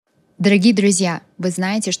Дорогие друзья, вы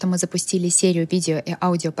знаете, что мы запустили серию видео и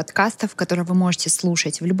аудиоподкастов, которые вы можете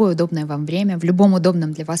слушать в любое удобное вам время, в любом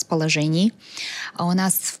удобном для вас положении. А у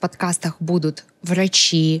нас в подкастах будут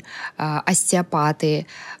врачи, остеопаты,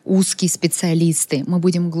 узкие специалисты. Мы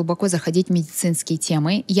будем глубоко заходить в медицинские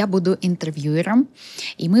темы. Я буду интервьюером,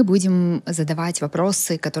 и мы будем задавать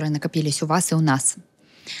вопросы, которые накопились у вас и у нас.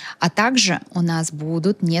 А также у нас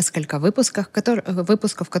будут несколько выпусков,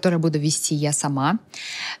 которые буду вести я сама,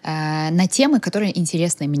 на темы, которые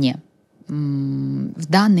интересны мне. В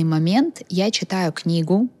данный момент я читаю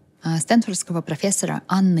книгу стэнфордского профессора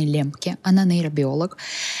Анны Лемке. Она нейробиолог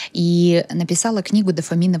и написала книгу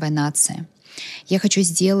 «Дофаминовая нация». Я хочу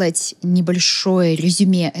сделать небольшое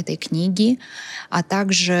резюме этой книги, а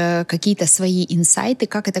также какие-то свои инсайты,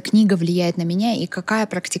 как эта книга влияет на меня и какая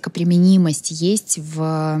практикоприменимость есть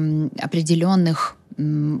в определенных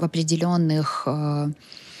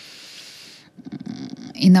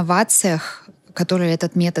инновациях, которые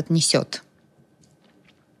этот метод несет.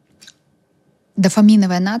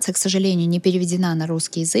 Дофаминовая нация, к сожалению, не переведена на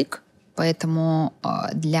русский язык, поэтому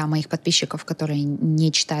для моих подписчиков, которые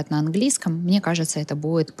не читают на английском, мне кажется, это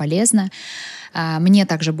будет полезно. Мне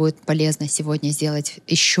также будет полезно сегодня сделать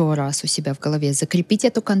еще раз у себя в голове, закрепить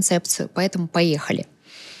эту концепцию, поэтому поехали.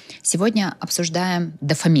 Сегодня обсуждаем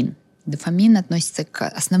дофамин. Дофамин относится к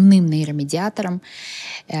основным нейромедиаторам,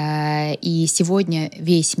 и сегодня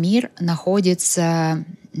весь мир находится,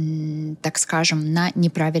 так скажем, на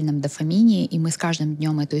неправильном дофамине, и мы с каждым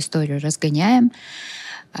днем эту историю разгоняем.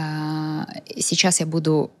 Сейчас я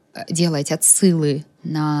буду делать отсылы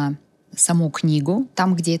на саму книгу.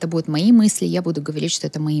 Там, где это будут мои мысли, я буду говорить, что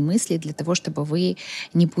это мои мысли, для того, чтобы вы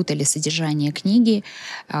не путали содержание книги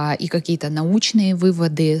и какие-то научные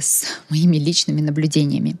выводы с моими личными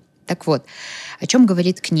наблюдениями. Так вот, о чем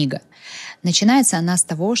говорит книга? Начинается она с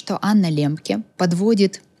того, что Анна Лемке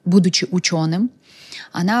подводит, будучи ученым,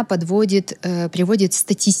 она приводит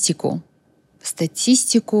статистику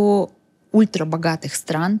ультрабогатых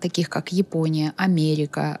стран, таких как Япония,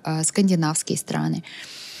 Америка, скандинавские страны.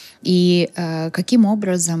 И каким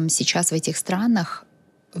образом сейчас в этих странах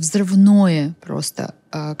взрывное просто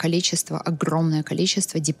огромное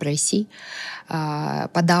количество депрессий,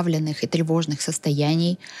 подавленных и тревожных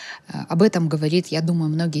состояний. Об этом говорит, я думаю,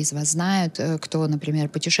 многие из вас знают, кто, например,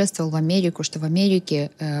 путешествовал в Америку, что в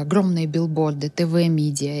Америке огромные билборды,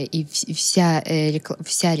 ТВ-медиа и вся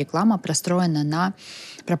реклама простроена на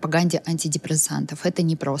пропаганде антидепрессантов. Это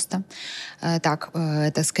непросто.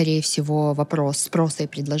 Это, скорее всего, вопрос спроса и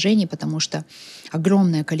предложений, потому что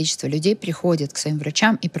огромное количество людей приходят к своим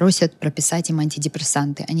врачам и просят прописать им антидепрессанты.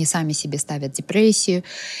 Они сами себе ставят депрессию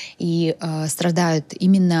и страдают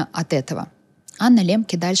именно от этого. Анна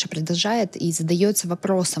Лемке дальше продолжает и задается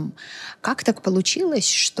вопросом, как так получилось,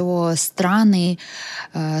 что страны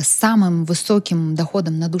с самым высоким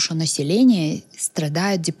доходом на душу населения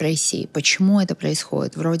страдают депрессией? Почему это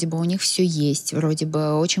происходит? Вроде бы у них все есть, вроде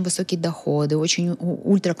бы очень высокие доходы, очень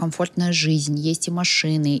ультракомфортная жизнь, есть и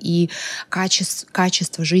машины, и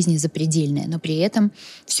качество жизни запредельное, но при этом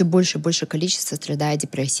все больше и больше количества страдает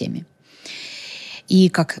депрессиями. И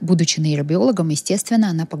как, будучи нейробиологом,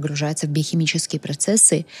 естественно, она погружается в биохимические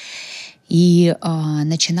процессы и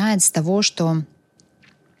начинает с того, что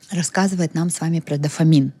рассказывает нам с вами про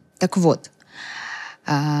дофамин. Так вот,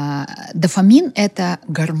 дофамин — это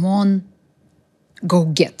гормон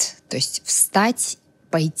go-get, то есть встать,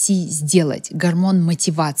 пойти, сделать, гормон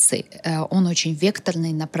мотивации. Он очень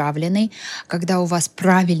векторный, направленный. Когда у вас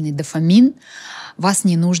правильный дофамин, вас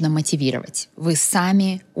не нужно мотивировать. Вы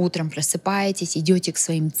сами утром просыпаетесь, идете к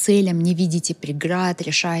своим целям, не видите преград,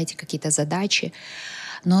 решаете какие-то задачи.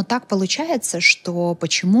 Но так получается, что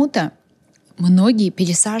почему-то многие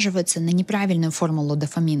пересаживаются на неправильную формулу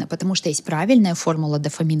дофамина, потому что есть правильная формула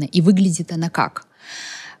дофамина, и выглядит она как?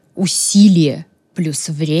 Усилие плюс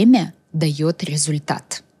время дает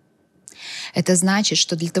результат. Это значит,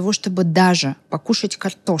 что для того, чтобы даже покушать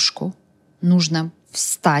картошку, нужно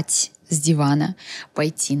встать с дивана,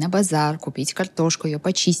 пойти на базар, купить картошку, ее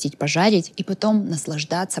почистить, пожарить и потом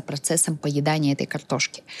наслаждаться процессом поедания этой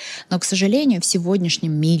картошки. Но, к сожалению, в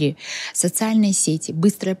сегодняшнем мире социальные сети,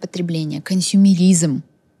 быстрое потребление, консюмеризм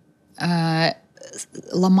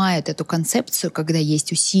ломают эту концепцию, когда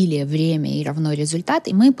есть усилие, время и равно результат,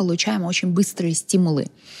 и мы получаем очень быстрые стимулы.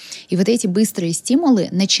 И вот эти быстрые стимулы,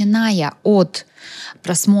 начиная от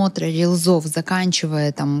просмотра рилзов,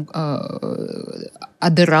 заканчивая там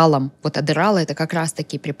адералом. Вот адерал — это как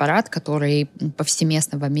раз-таки препарат, который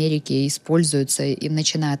повсеместно в Америке используется, и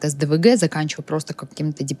начиная от СДВГ, заканчивая просто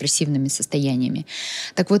какими-то депрессивными состояниями.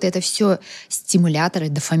 Так вот, это все стимуляторы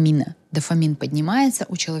дофамина. Дофамин поднимается,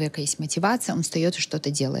 у человека есть мотивация, он встает и что-то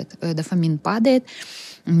делает. Дофамин падает,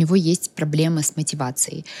 у него есть проблемы с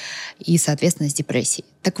мотивацией и, соответственно, с депрессией.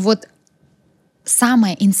 Так вот,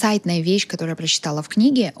 самая инсайтная вещь, которую я прочитала в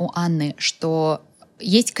книге у Анны, что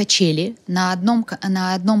есть качели. На одном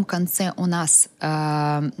конце у нас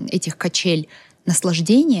этих качель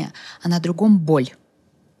наслаждение, а на другом боль.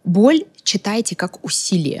 Боль читайте как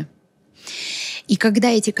усилие. И когда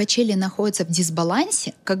эти качели находятся в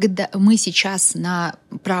дисбалансе, когда мы сейчас на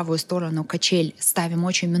правую сторону качель ставим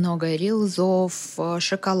очень много рилзов,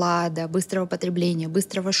 шоколада, быстрого потребления,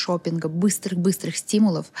 быстрого шопинга, быстрых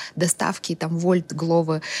стимулов, доставки там Вольт,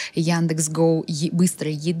 Глова, Яндекс.Гоу,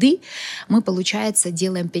 быстрой еды, мы, получается,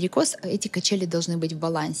 делаем перекос, а эти качели должны быть в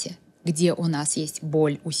балансе, где у нас есть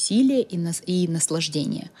боль, усилие и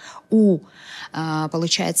наслаждение.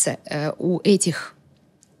 Получается, у этих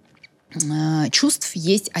чувств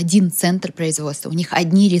есть один центр производства, у них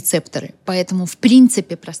одни рецепторы. Поэтому, в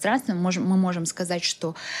принципе, пространственно мы можем сказать,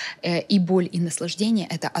 что и боль, и наслаждение —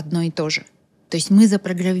 это одно и то же. То есть мы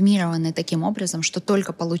запрограммированы таким образом, что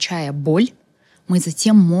только получая боль, мы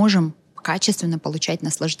затем можем качественно получать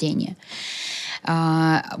наслаждение.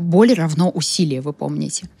 Боль равно усилие, вы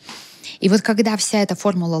помните. И вот когда вся эта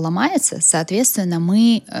формула ломается, соответственно,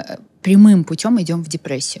 мы прямым путем идем в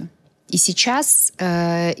депрессию. И сейчас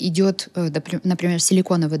идет, например, в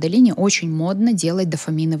Силиконовой долине очень модно делать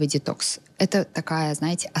дофаминовый детокс. Это такая,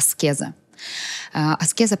 знаете, аскеза.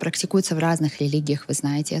 Аскеза практикуется в разных религиях, вы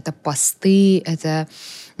знаете. Это посты, это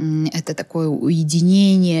такое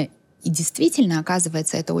уединение. И действительно,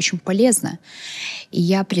 оказывается, это очень полезно. И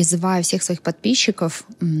я призываю всех своих подписчиков,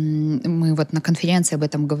 мы вот на конференции об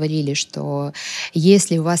этом говорили, что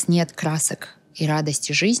если у вас нет красок и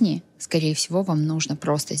радости жизни, скорее всего, вам нужно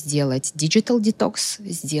просто сделать digital detox,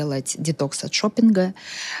 сделать детокс от шопинга,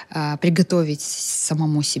 приготовить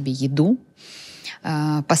самому себе еду,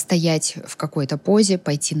 постоять в какой-то позе,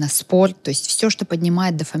 пойти на спорт. То есть все, что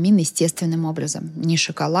поднимает дофамин естественным образом. Не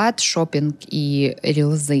шоколад, шопинг и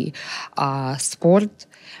рилзы, а спорт,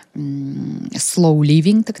 slow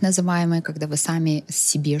living, так называемый, когда вы сами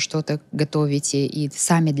себе что-то готовите и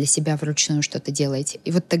сами для себя вручную что-то делаете.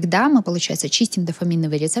 И вот тогда мы, получается, чистим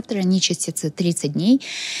дофаминовые рецепторы, они чистятся 30 дней,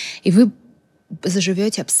 и вы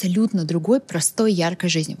заживете абсолютно другой, простой, яркой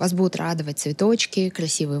жизнью. Вас будут радовать цветочки,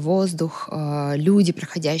 красивый воздух, люди,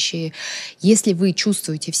 проходящие. Если вы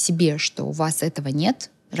чувствуете в себе, что у вас этого нет,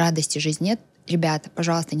 радости жизни нет, ребята,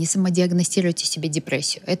 пожалуйста, не самодиагностируйте себе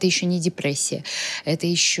депрессию. Это еще не депрессия, это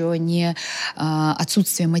еще не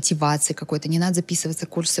отсутствие мотивации какой-то. Не надо записываться в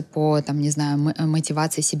курсы по, там, не знаю,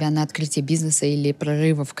 мотивации себя на открытие бизнеса или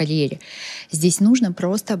прорыва в карьере. Здесь нужно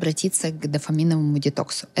просто обратиться к дофаминовому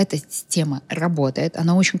детоксу. Эта система работает.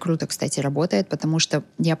 Она очень круто, кстати, работает, потому что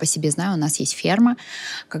я по себе знаю, у нас есть ферма,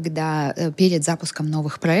 когда перед запуском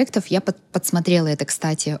новых проектов, я подсмотрела это,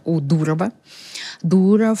 кстати, у Дурова.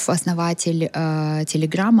 Дуров, основатель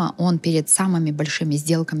Телеграма, он перед самыми большими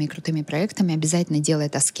сделками и крутыми проектами обязательно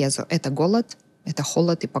делает аскезу. Это голод, это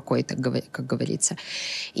холод и покой, как говорится.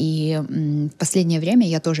 И в последнее время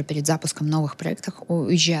я тоже перед запуском новых проектов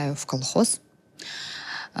уезжаю в колхоз,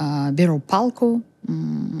 беру палку,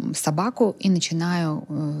 собаку и начинаю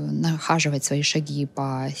нахаживать свои шаги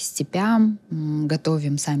по степям,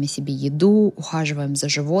 готовим сами себе еду, ухаживаем за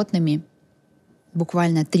животными.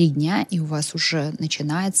 Буквально 3 дня, и у вас уже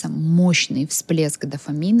начинается мощный всплеск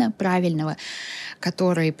дофамина правильного,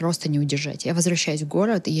 который просто не удержать. Я возвращаюсь в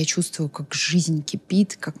город, и я чувствую, как жизнь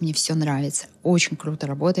кипит, как мне все нравится. Очень круто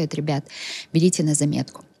работает, ребят. Берите на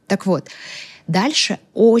заметку. Так вот, дальше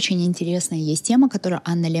очень интересная есть тема, которую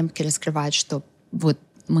Анна Лемке раскрывает, что вот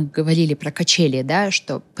мы говорили про качели, да,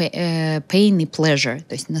 что pain и pleasure,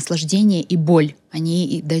 то есть наслаждение и боль,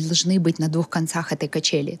 они должны быть на 2 концах этой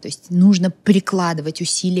качели. То есть нужно прикладывать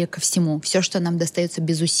усилия ко всему. Все, что нам достается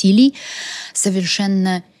без усилий,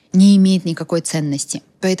 совершенно не имеет никакой ценности.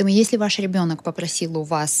 Поэтому если ваш ребенок попросил у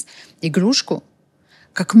вас игрушку,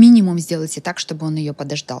 как минимум сделайте так, чтобы он ее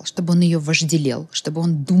подождал, чтобы он ее вожделел, чтобы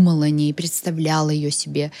он думал о ней, представлял ее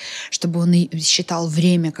себе, чтобы он считал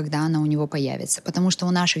время, когда она у него появится. Потому что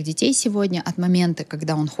у наших детей сегодня от момента,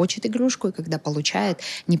 когда он хочет игрушку и когда получает,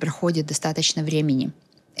 не проходит достаточно времени.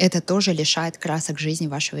 Это тоже лишает красок жизни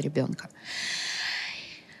вашего ребенка.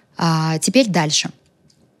 Теперь дальше.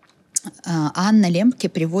 Анна Лембке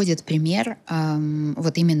приводит пример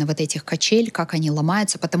вот именно вот этих качель, как они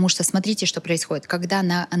ломаются, потому что смотрите, что происходит. Когда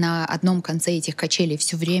на одном конце этих качелей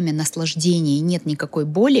все время наслаждение и нет никакой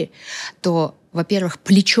боли, то, во-первых,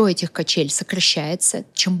 плечо этих качель сокращается.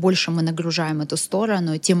 Чем больше мы нагружаем эту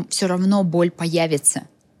сторону, тем все равно боль появится.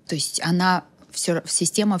 То есть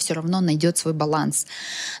система все равно найдет свой баланс.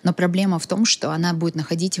 Но проблема в том, что она будет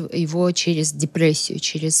находить его через депрессию,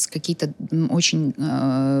 через какие-то очень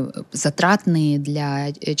затратные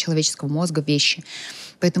для человеческого мозга вещи.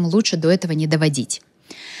 Поэтому лучше до этого не доводить.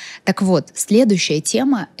 Так вот, следующая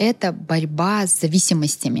тема — это борьба с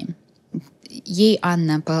зависимостями. Ей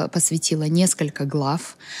Анна посвятила несколько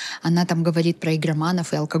глав. Она там говорит про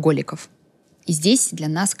игроманов и алкоголиков. И здесь для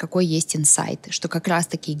нас какой есть инсайт, что как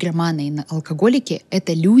раз-таки игроманы и алкоголики —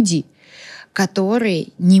 это люди,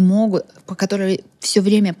 которые которые все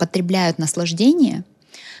время потребляют наслаждение,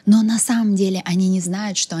 но на самом деле они не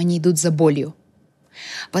знают, что они идут за болью.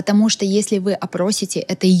 Потому что если вы опросите,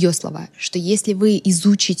 это ее слова, что если вы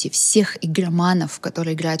изучите всех игроманов,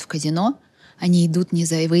 которые играют в казино, они идут не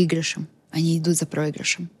за выигрышем, они идут за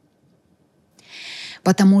проигрышем.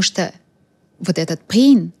 Потому что вот этот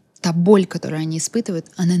pain, та боль, которую они испытывают,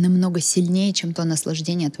 она намного сильнее, чем то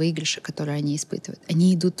наслаждение от выигрыша, которое они испытывают.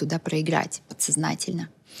 Они идут туда проиграть подсознательно.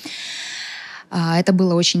 Это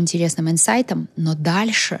было очень интересным инсайтом, но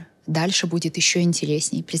дальше будет еще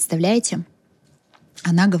интереснее. Представляете?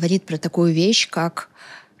 Она говорит про такую вещь, как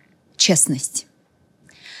честность.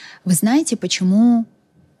 Вы знаете, почему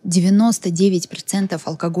 99%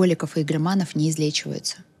 алкоголиков и игроманов не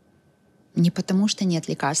излечиваются? Не потому, что нет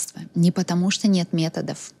лекарства, не потому, что нет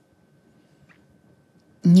методов,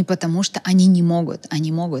 не потому, что они не могут,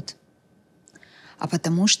 они могут, а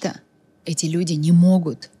потому что эти люди не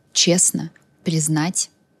могут честно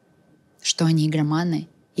признать, что они игроманы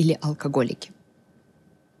или алкоголики.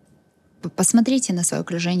 Посмотрите на свое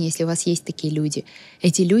окружение, если у вас есть такие люди.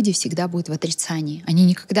 Эти люди всегда будут в отрицании.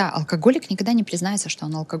 Алкоголик никогда не признается, что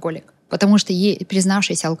он алкоголик. Потому что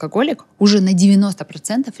признавшийся алкоголик уже на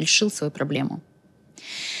 90% решил свою проблему.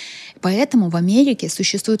 Поэтому в Америке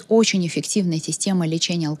существует очень эффективная система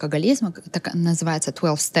лечения алкоголизма, так называется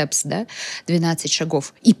 12 steps, да, 12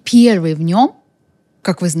 шагов. И первый в нем,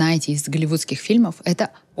 как вы знаете из голливудских фильмов,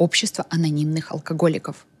 это общество анонимных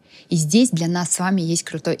алкоголиков. И здесь для нас с вами есть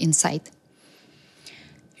крутой инсайт.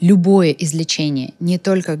 Любое излечение, не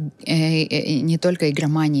только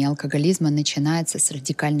игромания и алкоголизма, начинается с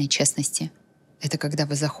радикальной честности. Это когда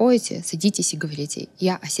вы заходите, садитесь и говорите: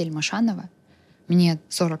 «Я Асель Машанова, мне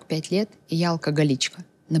 45 лет, и я алкоголичка»,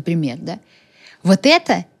 например, да? Вот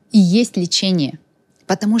это и есть лечение.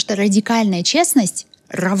 Потому что радикальная честность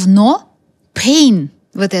равно pain,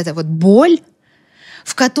 вот эта вот боль,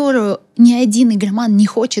 в которую ни один игроман не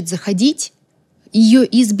хочет заходить, ее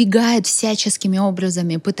избегает всяческими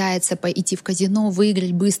образами, пытается пойти в казино,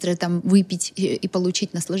 выиграть быстро, там, выпить и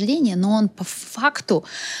получить наслаждение, но он по факту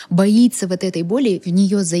боится вот этой боли в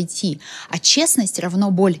нее зайти. А честность равно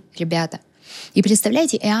боль, ребята. И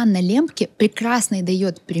представляете, и Анна Лембке прекрасно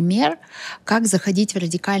дает пример, как заходить в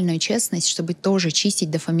радикальную честность, чтобы тоже чистить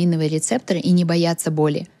дофаминовые рецепторы и не бояться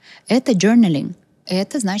боли. Это journaling.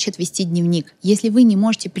 Это значит вести дневник. Если вы не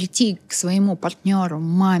можете прийти к своему партнеру,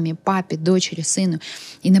 маме, папе, дочери, сыну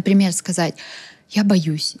и, например, сказать: «Я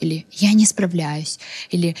боюсь», или «Я не справляюсь»,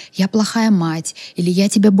 или «Я плохая мать», или «Я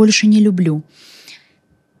тебя больше не люблю»,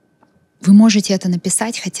 вы можете это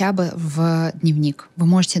написать хотя бы в дневник. Вы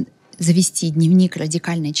можете завести дневник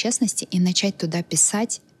радикальной честности и начать туда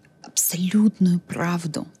писать абсолютную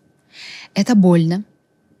правду. Это больно,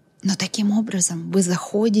 но таким образом вы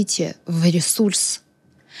заходите в ресурс.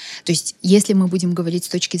 То есть, если мы будем говорить с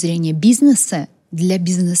точки зрения бизнеса, для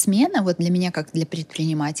бизнесмена, вот для меня как для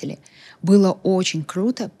предпринимателя, было очень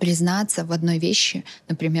круто признаться в одной вещи,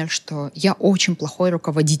 например, что я очень плохой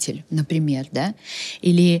руководитель, например, да,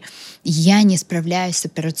 или я не справляюсь с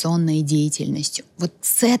операционной деятельностью. Вот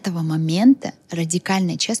с этого момента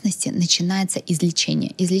радикальной честности начинается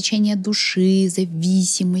излечение. Излечение души,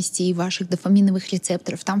 зависимости и ваших дофаминовых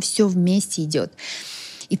рецепторов. Там все вместе идет.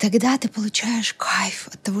 И тогда ты получаешь кайф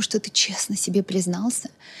от того, что ты честно себе признался.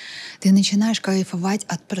 Ты начинаешь кайфовать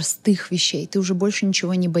от простых вещей. Ты уже больше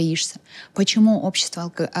ничего не боишься. Почему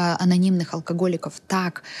общество анонимных алкоголиков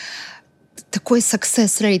такой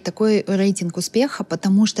success rate, такой рейтинг успеха?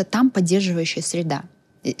 Потому что там поддерживающая среда.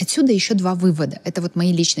 И отсюда еще 2 вывода. Это вот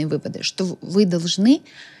мои личные выводы. Что вы должны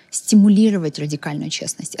стимулировать радикальную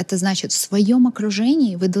честность. Это значит, в своем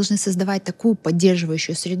окружении вы должны создавать такую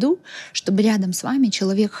поддерживающую среду, чтобы рядом с вами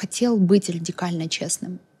человек хотел быть радикально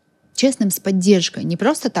честным. Честным с поддержкой. Не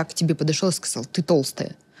просто так к тебе подошел и сказал: «Ты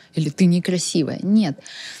толстая» или «Ты некрасивая». Нет.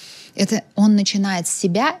 Это он начинает с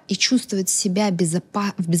себя и чувствует себя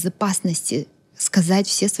в безопасности сказать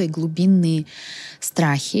все свои глубинные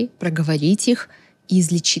страхи, проговорить их и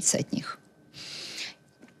излечиться от них.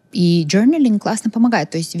 И journaling классно помогает.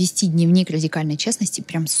 То есть вести дневник радикальной честности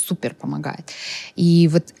прям супер помогает. И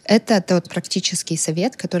вот это тот практический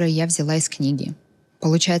совет, который я взяла из книги.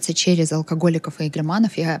 Получается, через алкоголиков и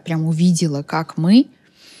игроманов я прям увидела, как мы,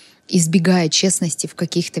 избегая честности в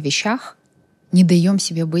каких-то вещах, не даем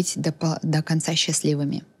себе быть до конца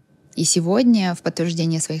счастливыми. И сегодня, в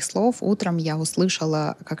подтверждение своих слов, утром я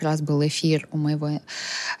услышала, как раз был эфир у моего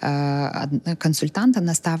консультанта,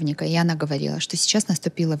 наставника, и она говорила, что сейчас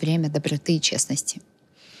наступило время доброты и честности.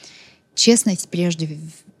 Честность прежде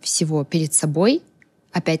всего перед собой,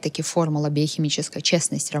 опять-таки формула биохимическая,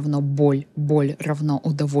 честность равно боль, боль равно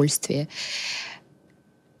удовольствие,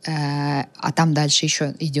 а там дальше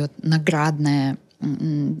еще идет наградный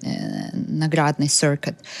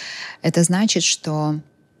circuit. Это значит, что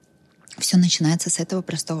все начинается с этого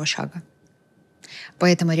простого шага.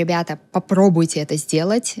 Поэтому, ребята, попробуйте это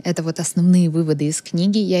сделать. Это вот основные выводы из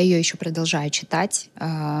книги. Я ее еще продолжаю читать,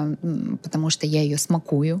 потому что я ее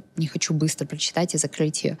смакую. Не хочу быстро прочитать и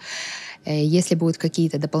закрыть ее. Если будут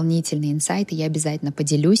какие-то дополнительные инсайты, я обязательно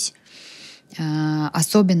поделюсь.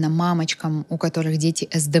 Особенно мамочкам, у которых дети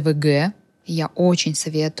СДВГ, я очень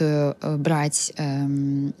советую брать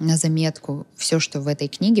на заметку все, что в этой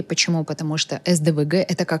книге. Почему? Потому что СДВГ —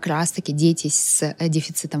 это как раз-таки дети с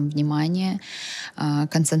дефицитом внимания,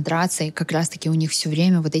 концентрации. Как раз-таки у них все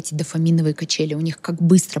время вот эти дофаминовые качели. У них как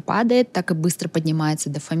быстро падает, так и быстро поднимается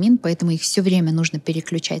дофамин, поэтому их все время нужно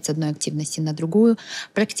переключать с одной активности на другую,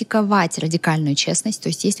 практиковать радикальную честность. То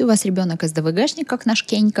есть если у вас ребенок СДВГшник, как наш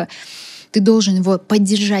Кенька, ты должен его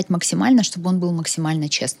поддержать максимально, чтобы он был максимально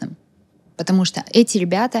честным. Потому что эти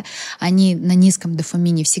ребята, они на низком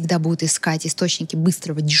дофамине всегда будут искать источники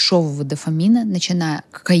быстрого, дешевого дофамина, начиная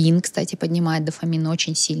кокаин, кстати, поднимает дофамин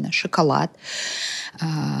очень сильно, шоколад,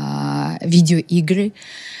 видеоигры.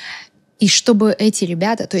 И чтобы эти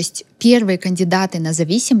ребята, то есть первые кандидаты на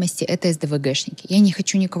зависимости — это СДВГшники. Я не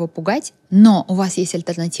хочу никого пугать, но у вас есть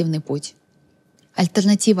альтернативный путь.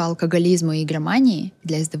 Альтернатива алкоголизму и игромании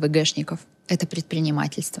для СДВГшников — это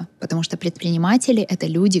предпринимательство. Потому что предприниматели — это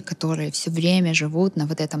люди, которые все время живут на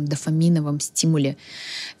вот этом дофаминовом стимуле.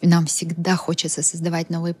 И нам всегда хочется создавать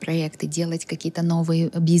новые проекты, делать какие-то новые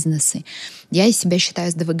бизнесы. Я из себя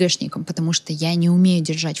считаю СДВГшником, потому что я не умею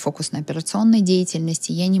держать фокус на операционной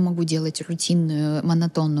деятельности, я не могу делать рутинную,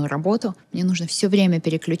 монотонную работу. Мне нужно все время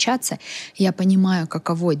переключаться. Я понимаю,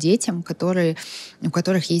 каково детям, у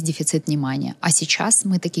которых есть дефицит внимания. А сейчас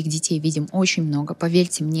мы таких детей видим очень много.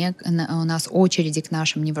 Поверьте мне, у нас очереди к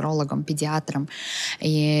нашим неврологам, педиатрам,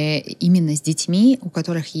 и именно с детьми, у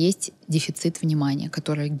которых есть дефицит внимания,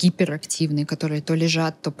 которые гиперактивны, которые то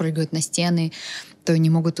лежат, то прыгают на стены, то не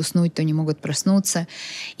могут уснуть, то не могут проснуться.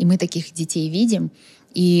 И мы таких детей видим.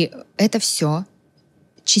 И это все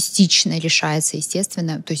частично решается,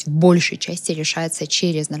 естественно, то есть в большей части решается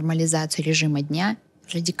через нормализацию режима дня,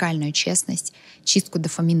 радикальную честность, чистку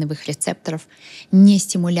дофаминовых рецепторов, не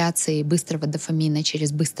стимуляции быстрого дофамина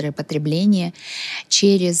через быстрое потребление,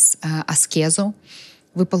 через аскезу.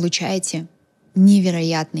 Вы получаете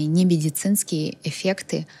невероятные немедицинские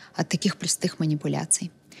эффекты от таких простых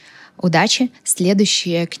манипуляций. Удачи!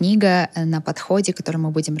 Следующая книга на подходе, которую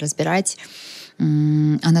мы будем разбирать,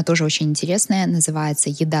 она тоже очень интересная, называется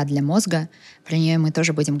 «Еда для мозга». Про нее мы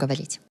тоже будем говорить.